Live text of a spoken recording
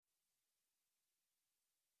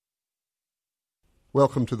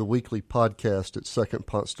Welcome to the weekly podcast at Second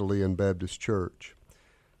Ponce de Leon Baptist Church.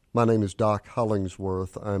 My name is Doc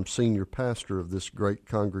Hollingsworth. I'm senior pastor of this great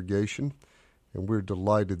congregation, and we're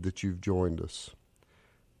delighted that you've joined us.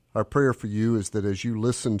 Our prayer for you is that as you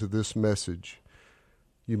listen to this message,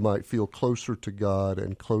 you might feel closer to God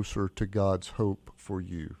and closer to God's hope for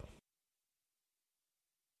you.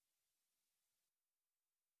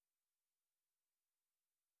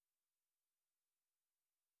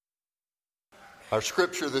 Our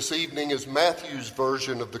scripture this evening is Matthew's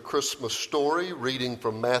version of the Christmas story, reading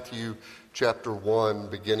from Matthew chapter 1,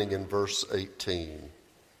 beginning in verse 18.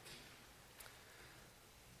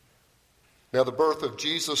 Now the birth of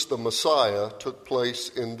Jesus the Messiah took place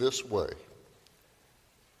in this way.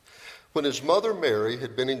 When his mother Mary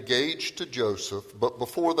had been engaged to Joseph, but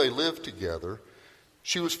before they lived together,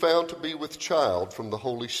 she was found to be with child from the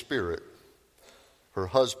Holy Spirit. Her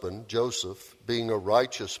husband, Joseph, being a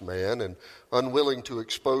righteous man and unwilling to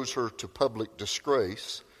expose her to public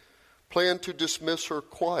disgrace, planned to dismiss her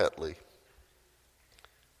quietly.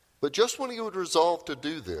 But just when he would resolve to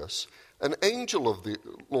do this, an angel of the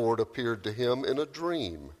Lord appeared to him in a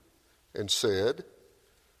dream and said,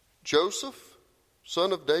 "Joseph,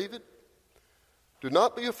 son of David, do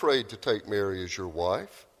not be afraid to take Mary as your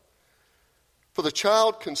wife. For the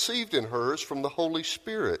child conceived in her is from the Holy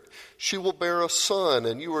Spirit. She will bear a son,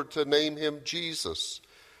 and you are to name him Jesus,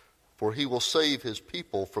 for he will save his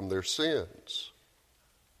people from their sins."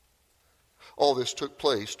 All this took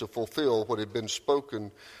place to fulfill what had been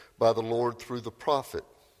spoken by the Lord through the prophet.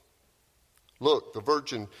 "Look, the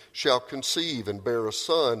virgin shall conceive and bear a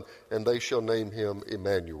son, and they shall name him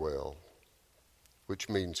Emmanuel," which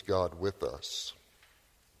means God with us.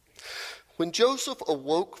 When Joseph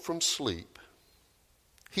awoke from sleep,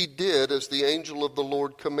 he did as the angel of the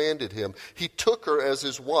Lord commanded him. He took her as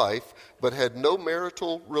his wife, but had no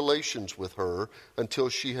marital relations with her until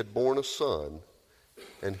she had borne a son,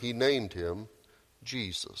 and he named him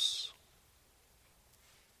Jesus.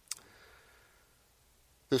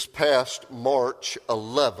 This past March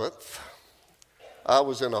 11th, I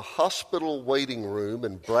was in a hospital waiting room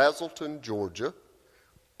in Brazelton, Georgia,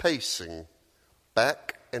 pacing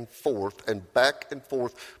back and forth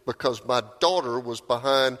because my daughter was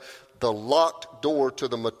behind the locked door to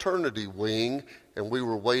the maternity wing, and we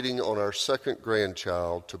were waiting on our second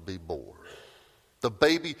grandchild to be born. The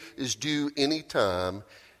baby is due any time,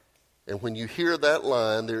 and when you hear that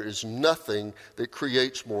line, there is nothing that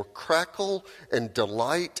creates more crackle and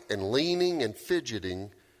delight and leaning and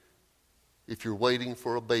fidgeting if you're waiting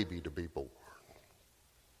for a baby to be born.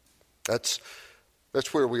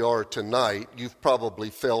 That's where we are tonight. You've probably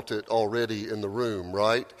felt it already in the room,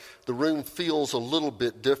 right? The room feels a little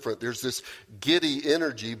bit different. There's this giddy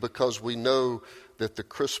energy because we know that the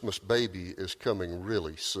Christmas baby is coming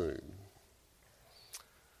really soon.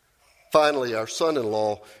 Finally, our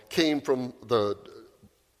son-in-law came from the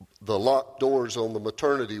locked doors on the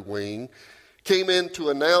maternity wing, came in to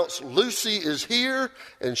announce Lucy is here,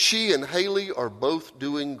 and she and Haley are both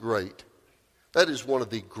doing great. That is one of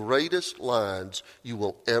the greatest lines you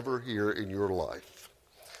will ever hear in your life.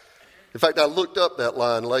 In fact, I looked up that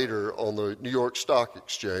line later on the New York Stock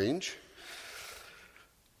Exchange.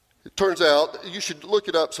 It turns out, you should look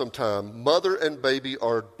it up sometime, mother and baby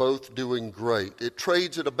are both doing great. It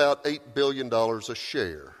trades at about $8 billion a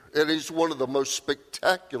share. It is one of the most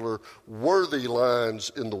spectacular, worthy lines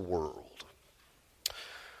in the world.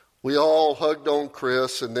 We all hugged on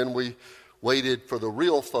Chris, and then we waited for the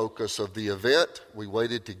real focus of the event. We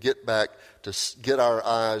waited to get back to get our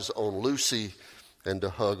eyes on Lucy and to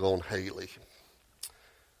hug on Haley.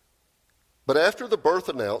 But after the birth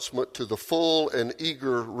announcement to the full and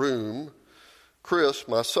eager room, Chris,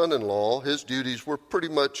 my son-in-law, his duties were pretty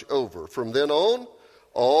much over. From then on,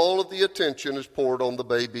 all of the attention is poured on the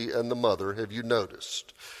baby and the mother. Have you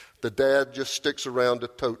noticed? The dad just sticks around to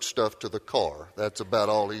tote stuff to the car. That's about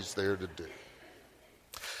all he's there to do.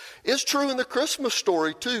 It's true in the Christmas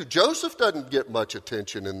story, too. Joseph doesn't get much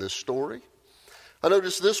attention in this story. I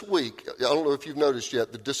noticed this week, I don't know if you've noticed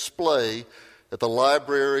yet, the display at the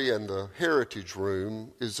library and the heritage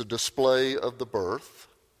room is a display of the birth.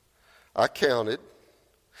 I counted.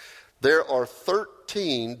 There are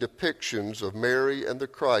 13 depictions of Mary and the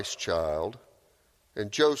Christ child,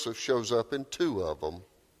 and Joseph shows up in 2 of them.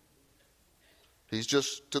 He's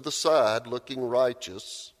just to the side looking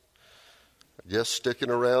righteous. I guess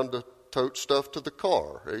sticking around to tote stuff to the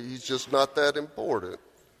car. He's just not that important.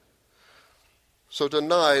 So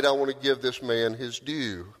tonight I want to give this man his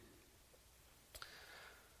due.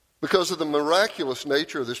 Because of the miraculous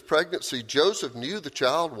nature of this pregnancy, Joseph knew the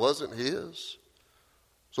child wasn't his.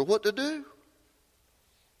 So what to do?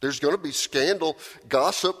 There's going to be scandal,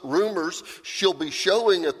 gossip, rumors she'll be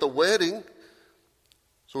showing at the wedding.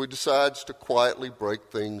 So he decides to quietly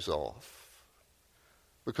break things off.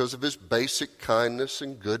 Because of his basic kindness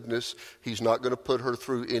and goodness, he's not going to put her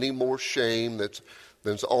through any more shame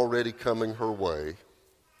than's already coming her way.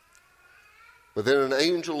 But then an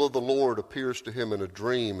angel of the Lord appears to him in a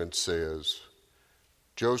dream and says,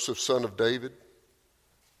 "Joseph, son of David,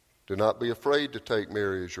 do not be afraid to take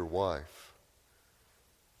Mary as your wife.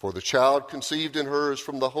 For the child conceived in her is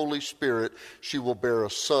from the Holy Spirit. She will bear a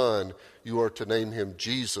son. You are to name him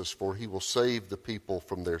Jesus, for he will save the people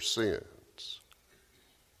from their sins."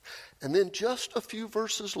 And then just a few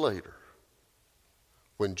verses later,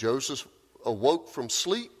 when Joseph awoke from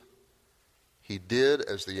sleep, he did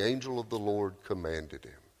as the angel of the Lord commanded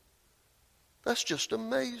him. That's just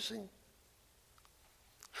amazing.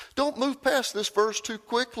 Don't move past this verse too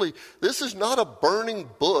quickly. This is not a burning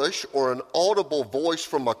bush or an audible voice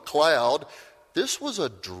from a cloud. This was a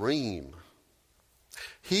dream.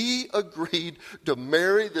 He agreed to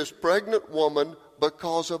marry this pregnant woman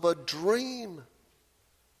because of a dream.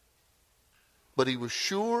 But he was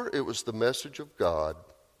sure it was the message of God.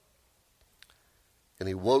 And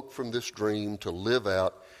he woke from this dream to live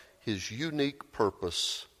out his unique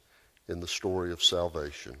purpose in the story of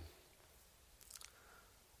salvation.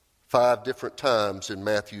 5 different times in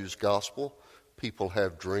Matthew's gospel, people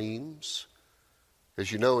have dreams.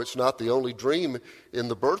 As you know, it's not the only dream in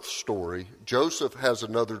the birth story. Joseph has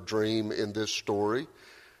another dream in this story.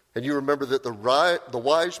 And you remember that the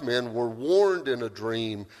wise men were warned in a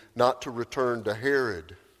dream not to return to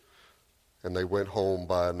Herod. And they went home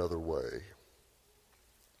by another way.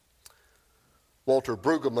 Walter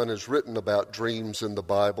Brueggemann has written about dreams in the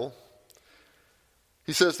Bible.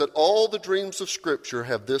 He says that all the dreams of Scripture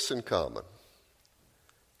have this in common.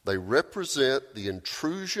 They represent the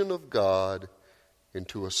intrusion of God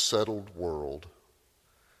into a settled world,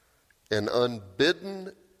 an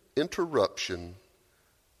unbidden interruption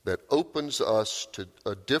that opens us to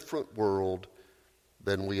a different world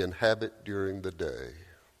than we inhabit during the day.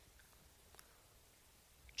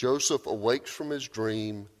 Joseph awakes from his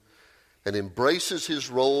dream and embraces his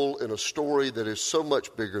role in a story that is so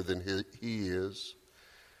much bigger than he is.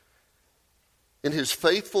 In his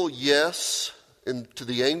faithful yes to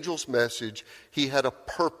the angel's message, he had a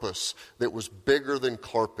purpose that was bigger than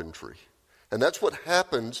carpentry. And that's what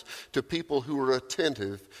happens to people who are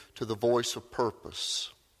attentive to the voice of purpose.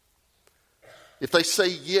 If they say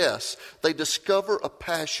yes, they discover a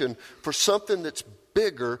passion for something that's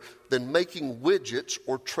bigger than making widgets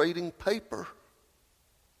or trading paper.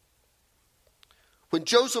 When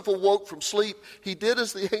Joseph awoke from sleep, he did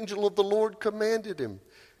as the angel of the Lord commanded him.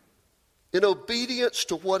 In obedience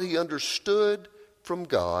to what he understood from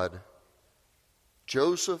God,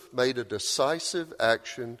 Joseph made a decisive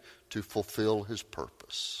action to fulfill his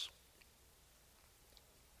purpose.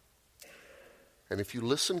 And if you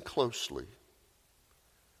listen closely,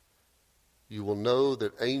 you will know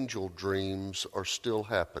that angel dreams are still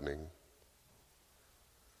happening.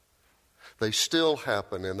 They still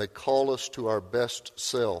happen, and they call us to our best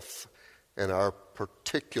self and our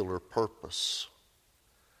particular purpose.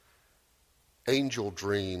 Angel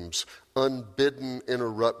dreams, unbidden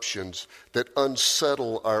interruptions that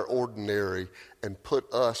unsettle our ordinary and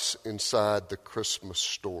put us inside the Christmas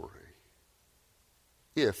story.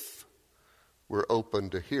 If we're open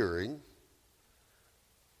to hearing,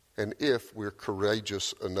 and if we're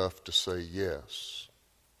courageous enough to say yes.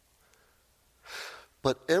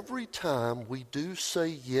 But every time we do say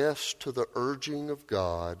yes to the urging of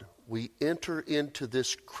God, we enter into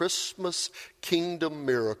this Christmas kingdom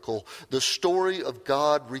miracle, the story of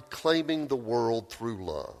God reclaiming the world through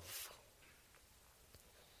love.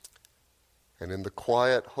 And in the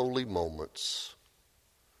quiet, holy moments,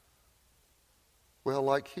 well,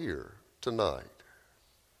 like here tonight,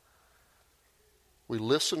 we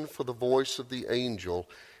listen for the voice of the angel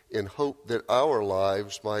in hope that our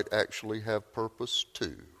lives might actually have purpose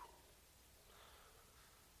too.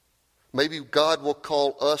 Maybe God will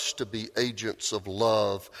call us to be agents of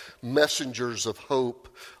love, messengers of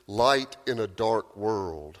hope, light in a dark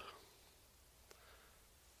world.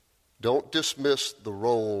 Don't dismiss the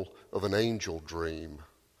role of an angel dream.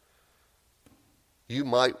 You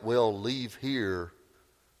might well leave here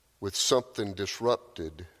with something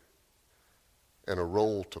disrupted and a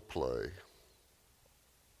role to play.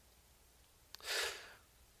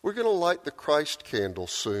 We're going to light the Christ candle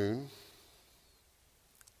soon.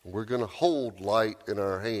 We're going to hold light in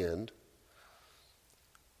our hand.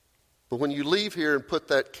 But when you leave here and put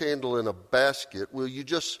that candle in a basket, will you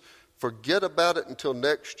just forget about it until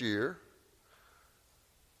next year?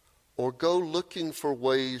 or go looking for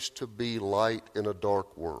ways to be light in a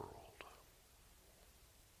dark world.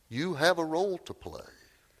 You have a role to play.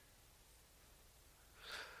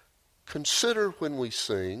 Consider when we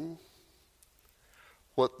sing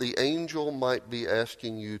what the angel might be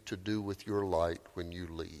asking you to do with your light when you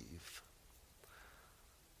leave.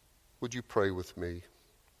 Would you pray with me?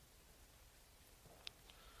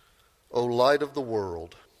 O light of the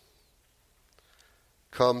world,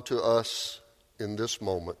 come to us in this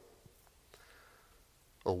moment.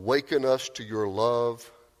 Awaken us to your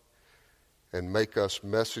love and make us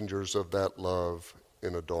messengers of that love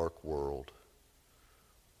in a dark world.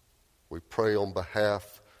 We pray on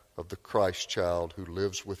behalf of the Christ child who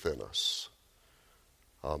lives within us.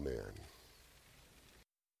 Amen.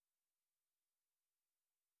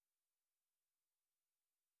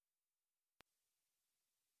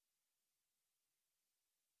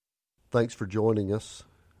 Thanks for joining us.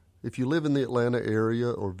 If you live in the Atlanta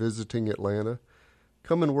area or visiting Atlanta,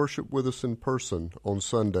 come and worship with us in person on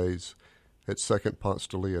Sundays at Second Ponce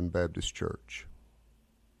de Leon Baptist Church.